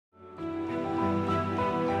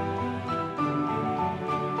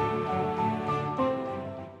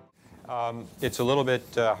It's a little bit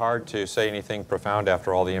hard to say anything profound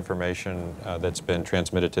after all the information that's been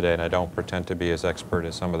transmitted today, and I don't pretend to be as expert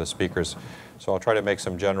as some of the speakers. So I'll try to make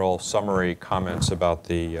some general summary comments about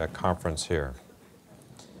the conference here.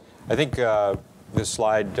 I think this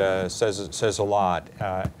slide says a lot.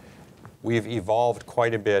 We've evolved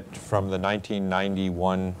quite a bit from the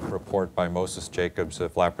 1991 report by Moses Jacobs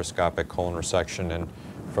of laparoscopic colon resection, and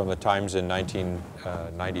from the times in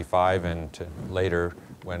 1995 and to later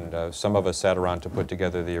when some of us sat around to put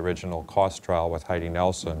together the original cost trial with Heidi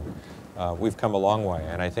Nelson. We've come a long way,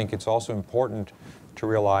 and I think it's also important to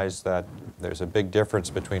realize that there's a big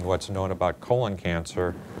difference between what's known about colon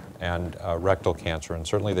cancer and rectal cancer, and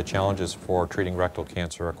certainly the challenges for treating rectal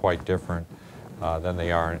cancer are quite different than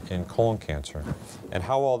they are in colon cancer. And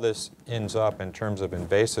how all this ends up in terms of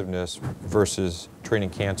invasiveness versus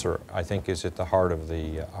treating cancer, I think, is at the heart of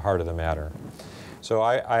the matter. So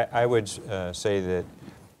I would say that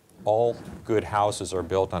all good houses are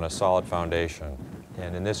built on a solid foundation.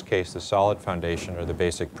 And in this case, the solid foundation are the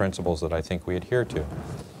basic principles that I think we adhere to.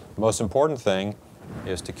 The most important thing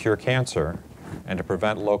is to cure cancer and to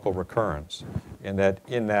prevent local recurrence. And that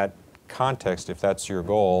in that context, if that's your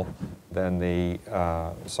goal, then the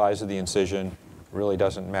size of the incision really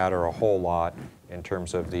doesn't matter a whole lot in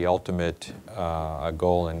terms of the ultimate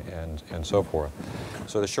goal and so forth.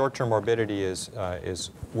 So the short-term morbidity is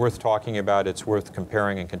worth talking about. It's worth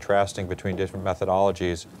comparing and contrasting between different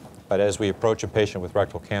methodologies. But as we approach a patient with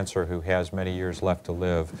rectal cancer who has many years left to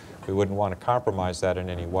live, we wouldn't want to compromise that in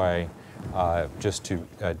any way just to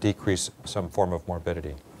decrease some form of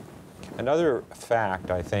morbidity. Another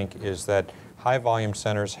fact, I think, is that high-volume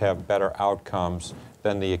centers have better outcomes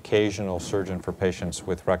than the occasional surgeon for patients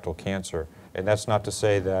with rectal cancer. And that's not to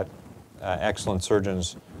say that excellent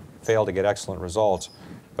surgeons fail to get excellent results,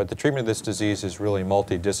 but the treatment of this disease is really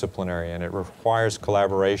multidisciplinary, and it requires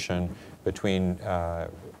collaboration between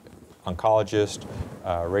oncologists,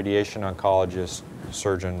 radiation oncologists,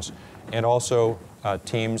 surgeons, and also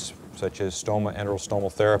teams such as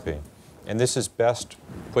enterostomal therapy. And this is best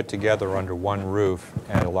put together under one roof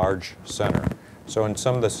at a large center. So in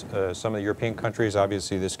some of the European countries,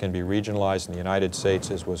 obviously this can be regionalized. In the United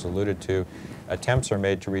States, as was alluded to, attempts are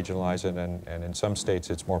made to regionalize it, and in some states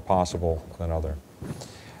it's more possible than other.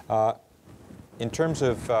 In terms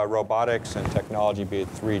of robotics and technology, be it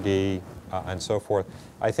 3D and so forth,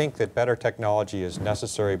 I think that better technology is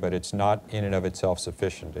necessary, but it's not in and of itself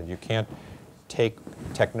sufficient. And you can't take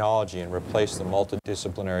technology and replace the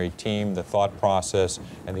multidisciplinary team, the thought process,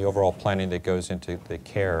 and the overall planning that goes into the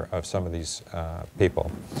care of some of these people.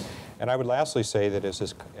 And I would lastly say that as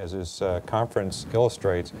this conference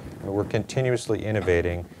illustrates, we're continuously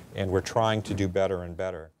innovating and we're trying to do better and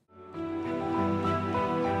better.